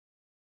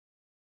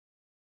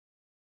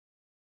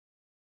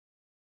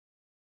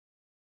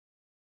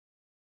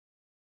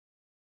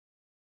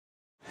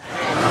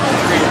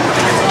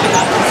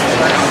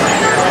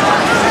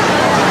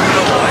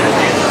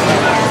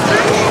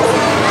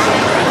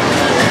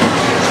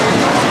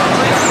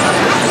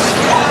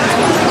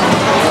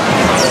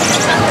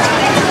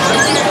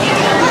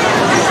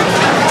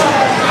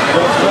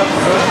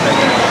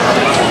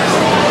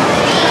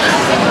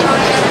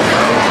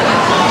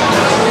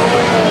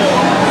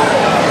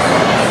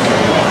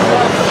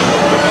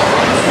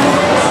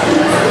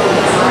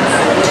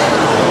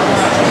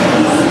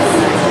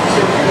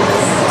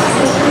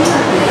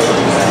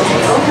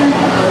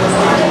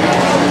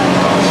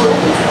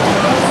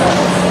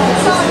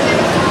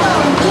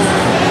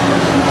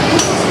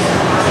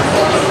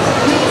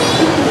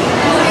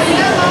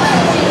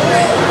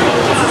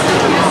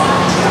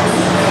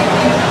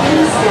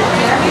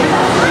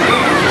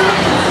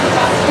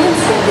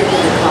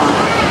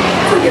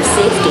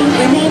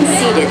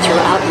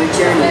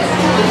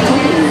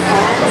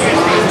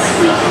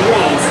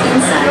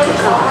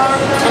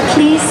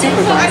Please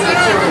supervise your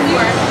children.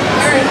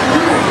 Stay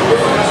clear of the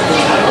doors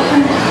which are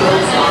open and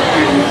closed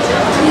often.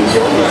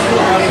 Enjoy your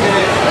food.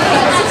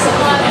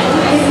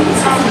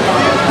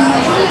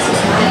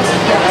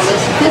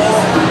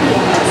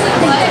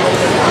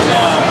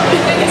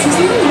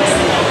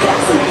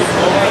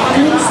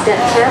 Please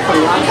step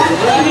carefully onto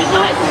the wooden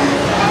platform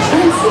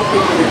and slip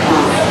into the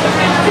car.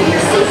 For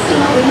your safety,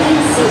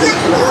 remain seated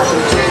throughout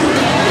your journey,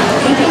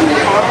 keeping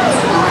your hands,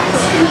 arms,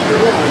 feet,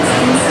 and legs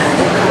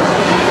inside the car.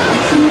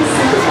 Please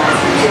supervise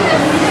your children.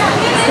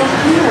 Step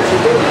clear of the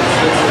doors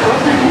which are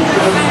open and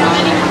closed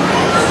often.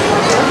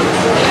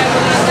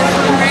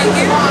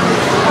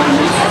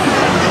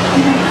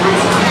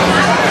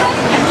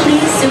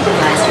 Please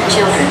supervise your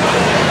children.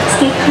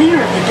 Stay clear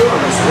of the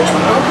doors which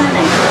are open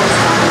and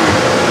closed often.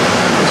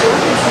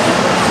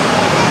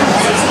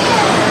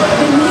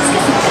 Permanezca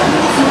sentado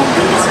y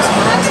mantenga sus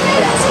manos,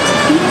 brazos,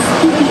 pies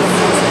y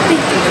piernas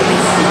dentro de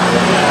mesa.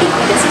 Y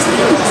cuida sus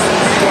niños.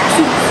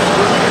 Gracias.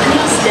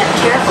 Please step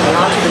carefully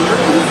onto the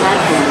moving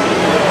platform,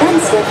 then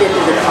step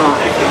into the car.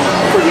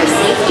 For your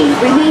safety,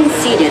 remain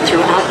seated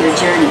throughout your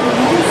journey,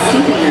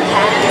 keeping your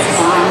hands,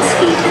 arms,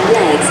 feet, and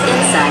legs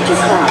inside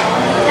your car.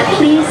 And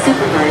please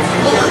supervise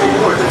your children.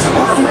 More than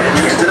Tomorrowland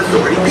Transit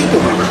Authority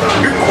PeopleMover.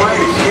 You're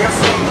quiet and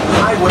carefree.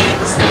 Highway in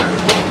the sky.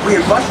 We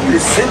invite you to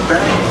sit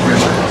back and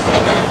relax.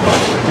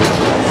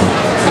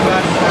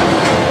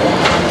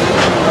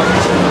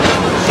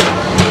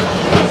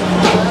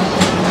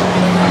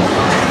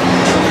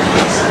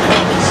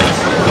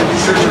 Be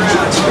sure to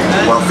enjoy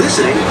today while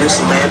visiting this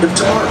land of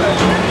tomorrow.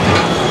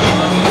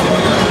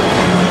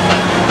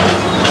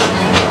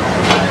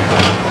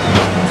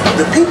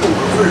 The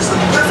PeopleMover is the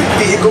perfect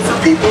vehicle for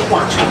people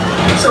watching.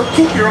 So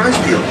keep your eyes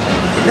peeled.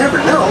 You never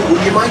know who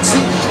you might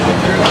see.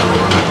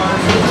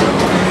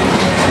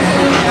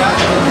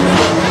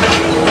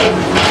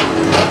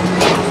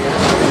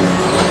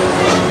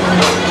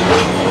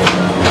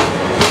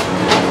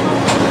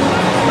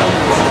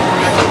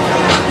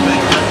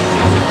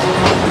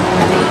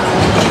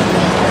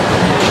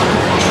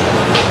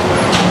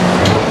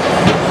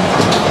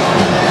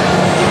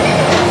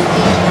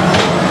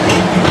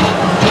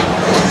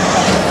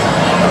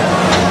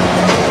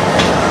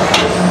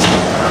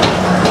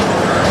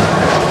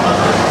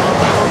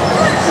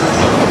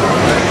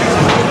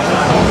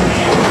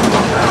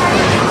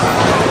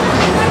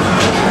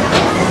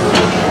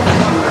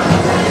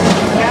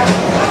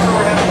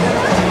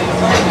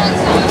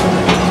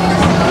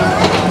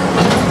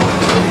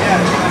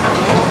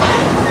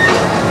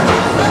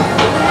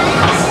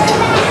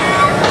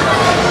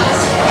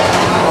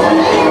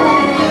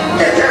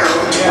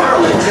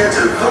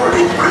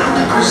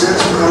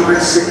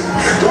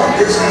 Walt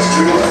Disney's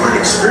dream for an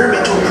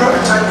experimental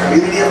prototype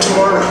community of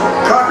tomorrow.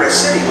 Progress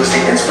City was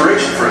the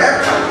inspiration for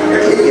Epcot, and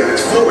many of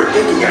its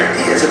forward-thinking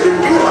ideas have been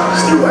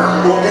realized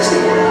throughout Walt Disney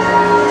World.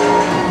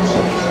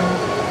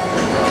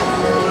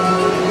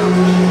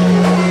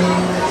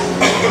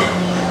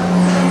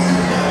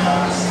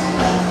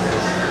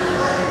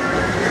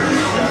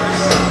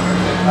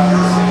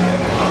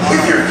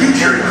 If your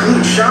future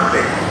includes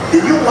shopping,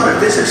 then you'll want to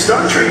visit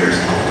Star Traders,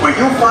 where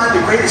you'll find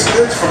the greatest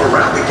goods from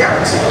around the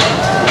galaxy.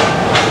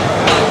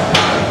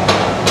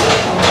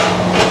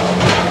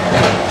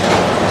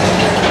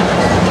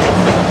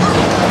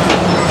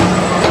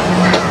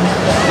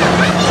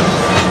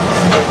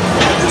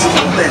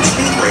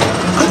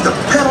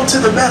 To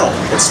the metal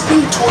and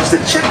speed towards the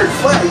checkered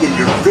flag in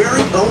your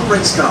very own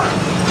race car.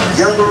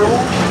 Young or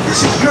old,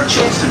 this is your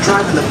chance to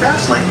drive in the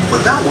fast lane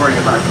without worrying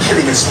about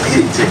getting a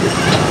speeding ticket.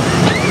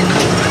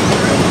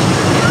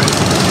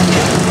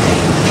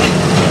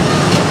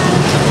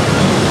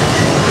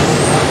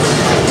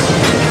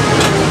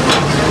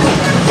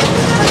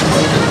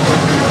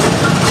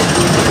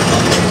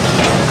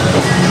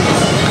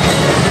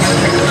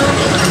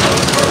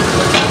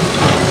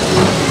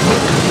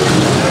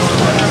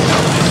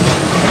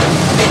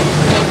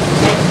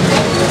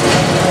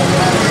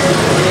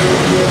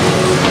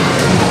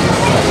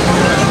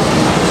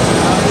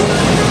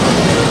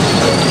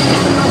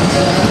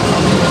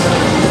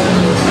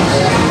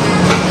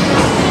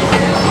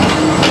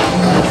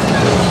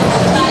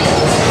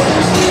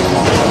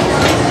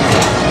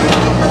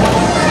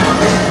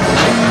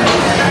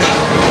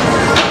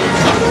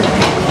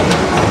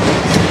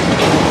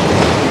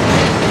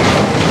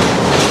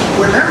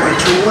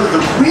 One of the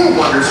real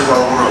wonders of our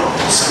world,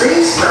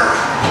 space now.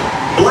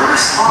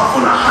 Blast off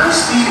on a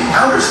high-speed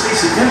outer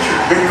space adventure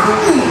and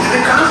cruise into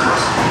the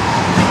cosmos.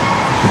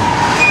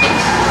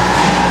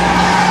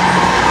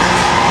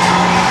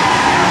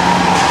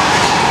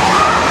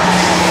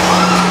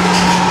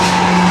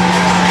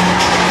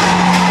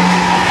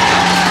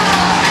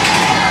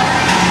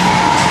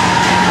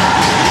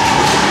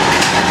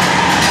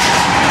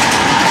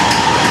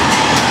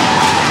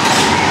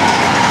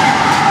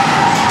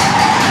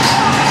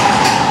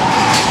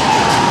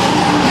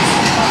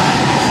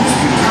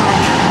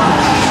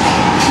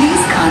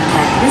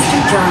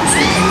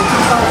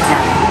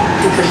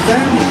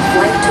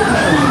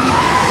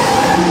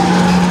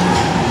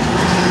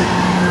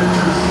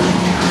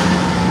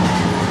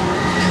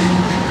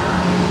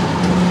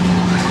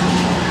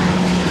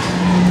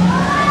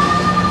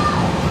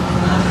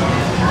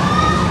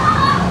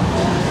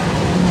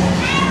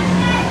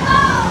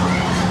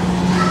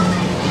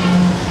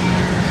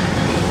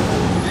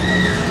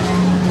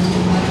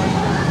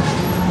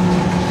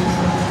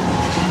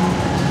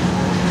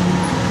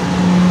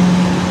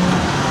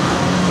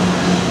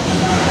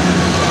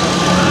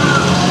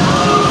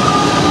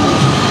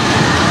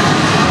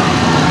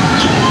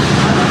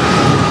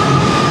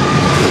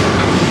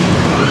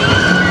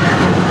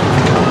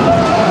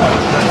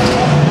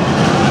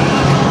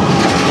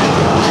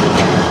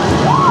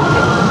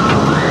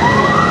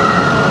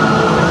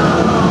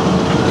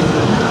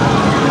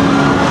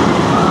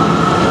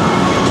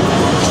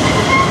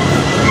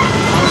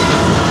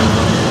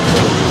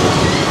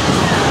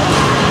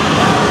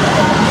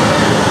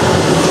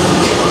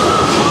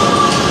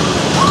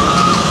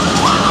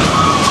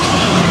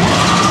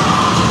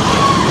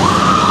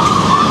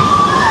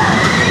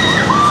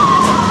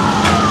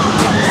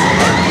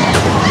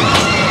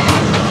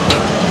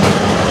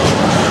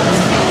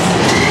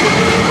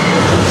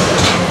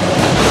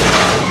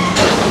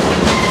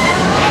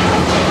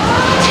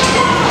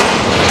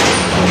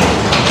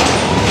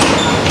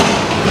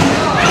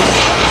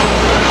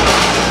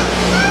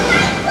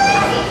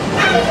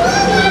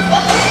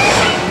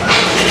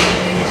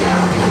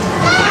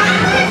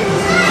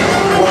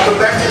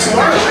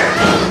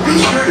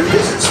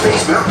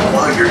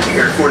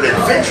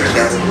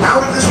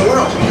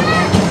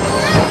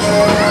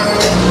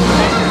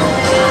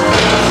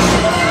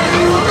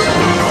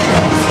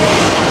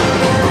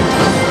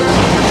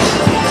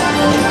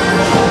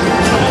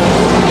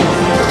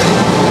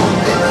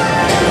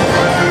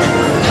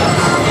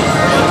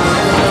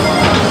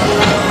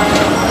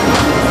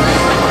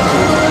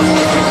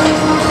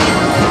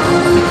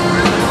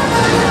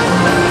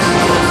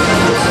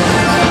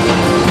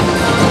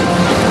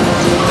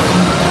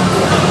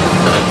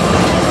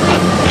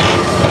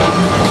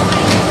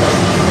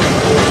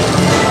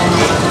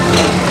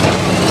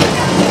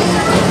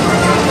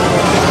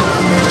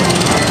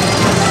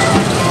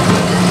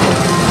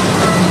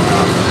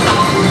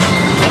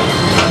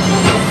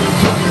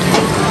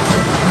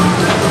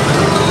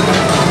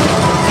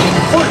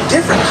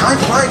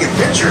 flying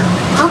adventure,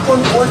 hop on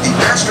board the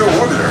Astro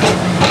Orbiter.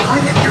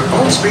 Pilot your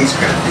own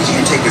spacecraft as you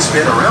take a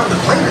spin around the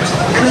planet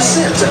and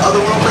ascend to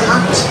otherworldly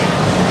heights.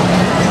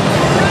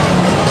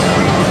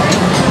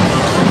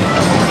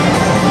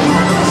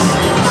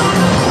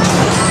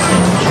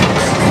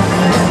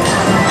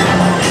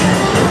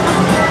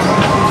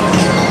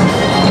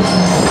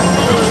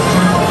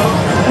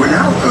 We're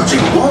now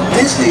approaching Walt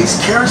Disney's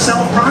Carousel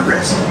of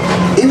Progress.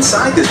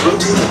 Inside this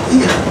rotating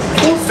theater,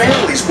 4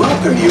 families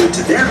welcome you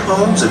into their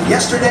homes of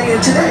yesterday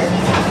and today,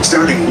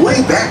 starting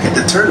way back at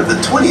the turn of the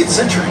 20th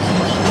century.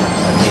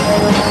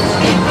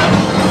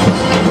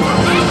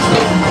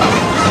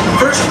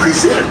 First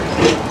presented.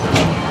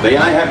 May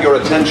I have your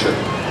attention?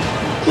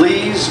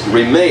 Please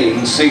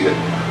remain seated.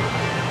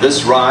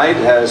 This ride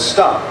has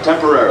stopped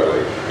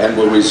temporarily and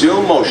will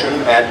resume motion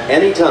at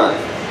any time.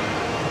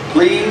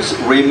 Please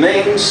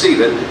remain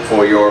seated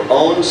for your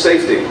own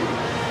safety.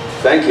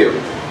 Thank you.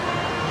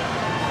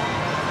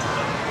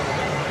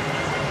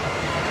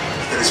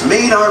 That has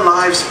made our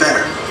lives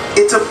better.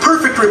 It's a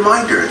perfect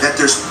reminder that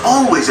there's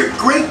always a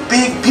great,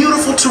 big,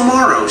 beautiful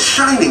tomorrow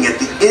shining at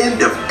the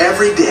end of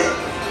every day.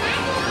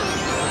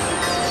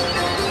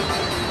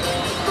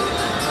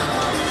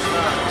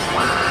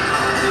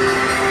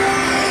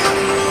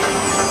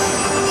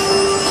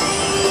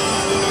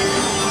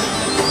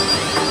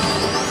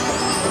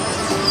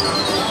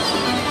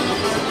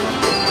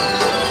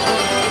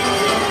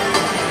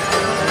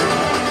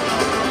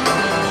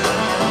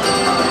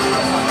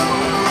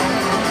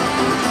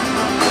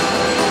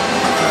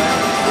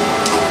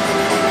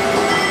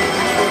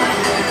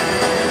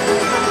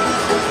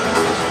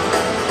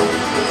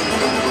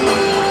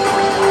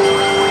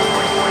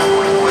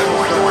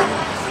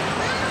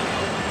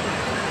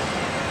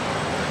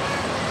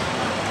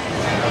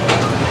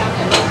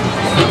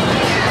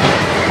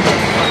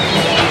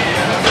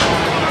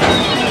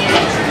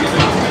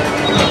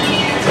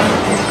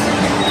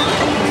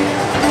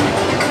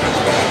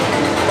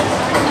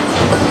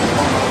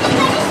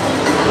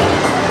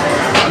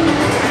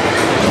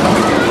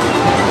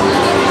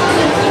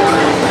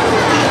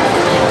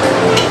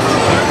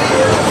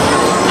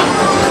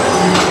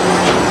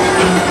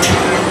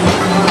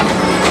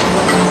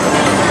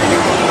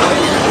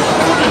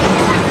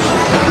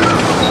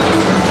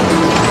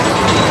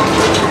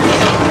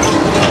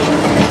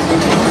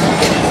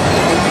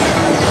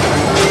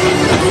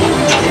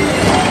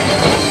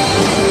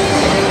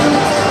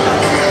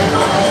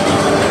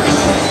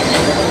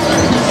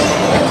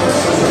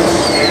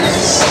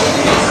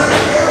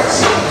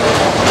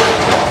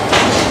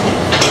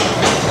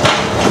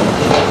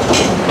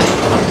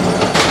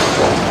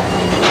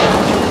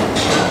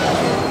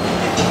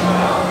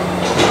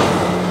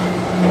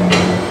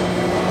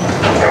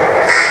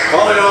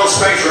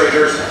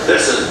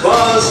 This is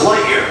Buzz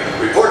Lightyear.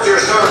 Report to your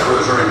Star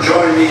Cruiser and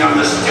join me on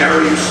this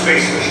daring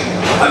space mission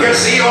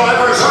against the evil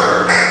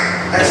Emperor.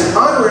 As an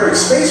honorary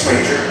space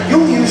ranger,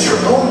 you'll use your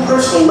own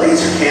personal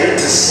laser cannon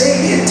to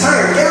save the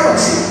entire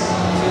galaxy.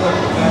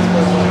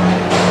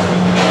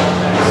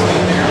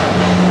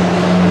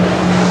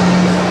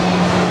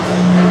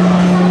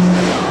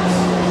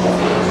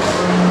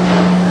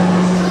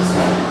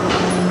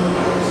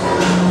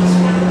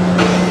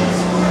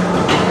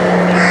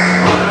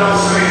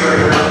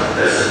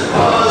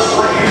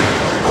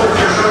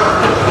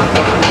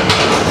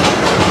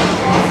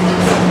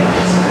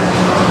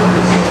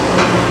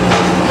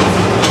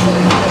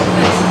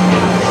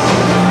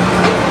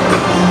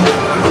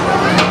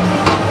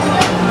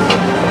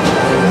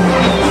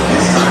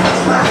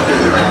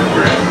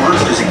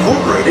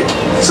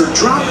 So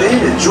drop in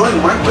and join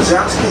Mike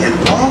Wazowski and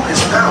all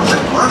his pals at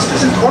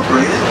Monsters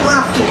Incorporated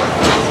Laugh Floor.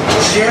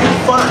 Share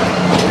fun.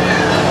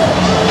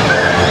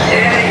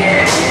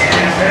 Yeah,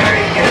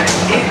 very good.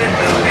 Keep it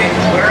moving.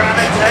 We're on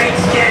a tight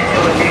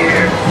schedule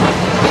here.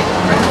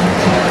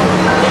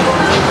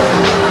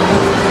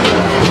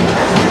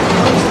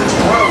 The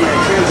Tomorrowland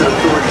Transit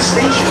Authority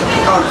station,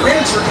 our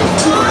Grand Circle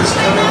tour is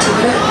coming to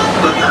an end,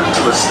 but not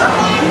to a stop,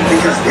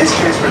 because this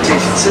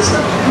transportation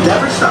system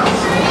never stops.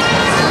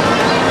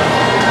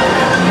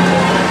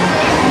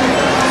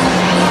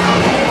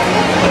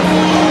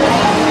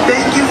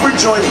 Thank you for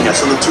joining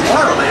us on the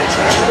Tomorrowland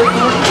Transit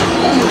Authority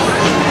PeopleMover.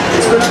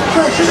 It's been a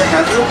pleasure to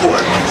have you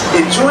aboard.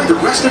 Enjoy the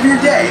rest of your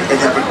day and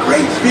have a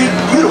great, big,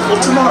 beautiful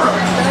tomorrow.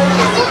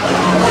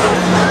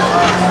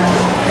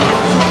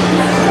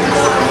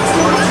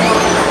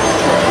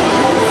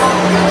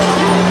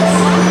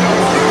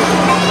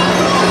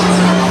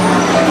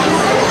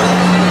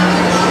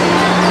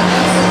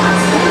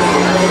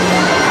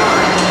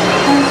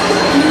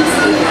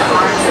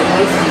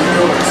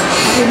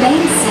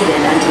 Remain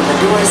seated until the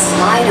doors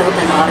slide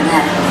open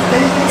automatically.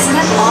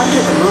 Step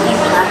onto the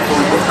moving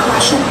platform with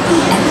caution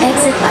and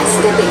exit by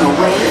stepping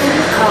away from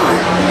the car.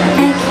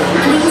 Thank you.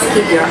 Please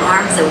keep your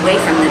arms away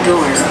from the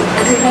doors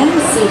and remain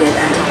seated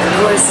until the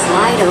doors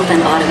slide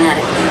open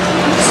automatically.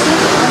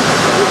 Step onto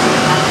the moving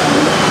platform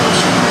with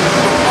caution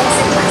and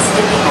exit by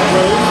stepping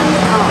away from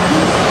the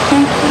car.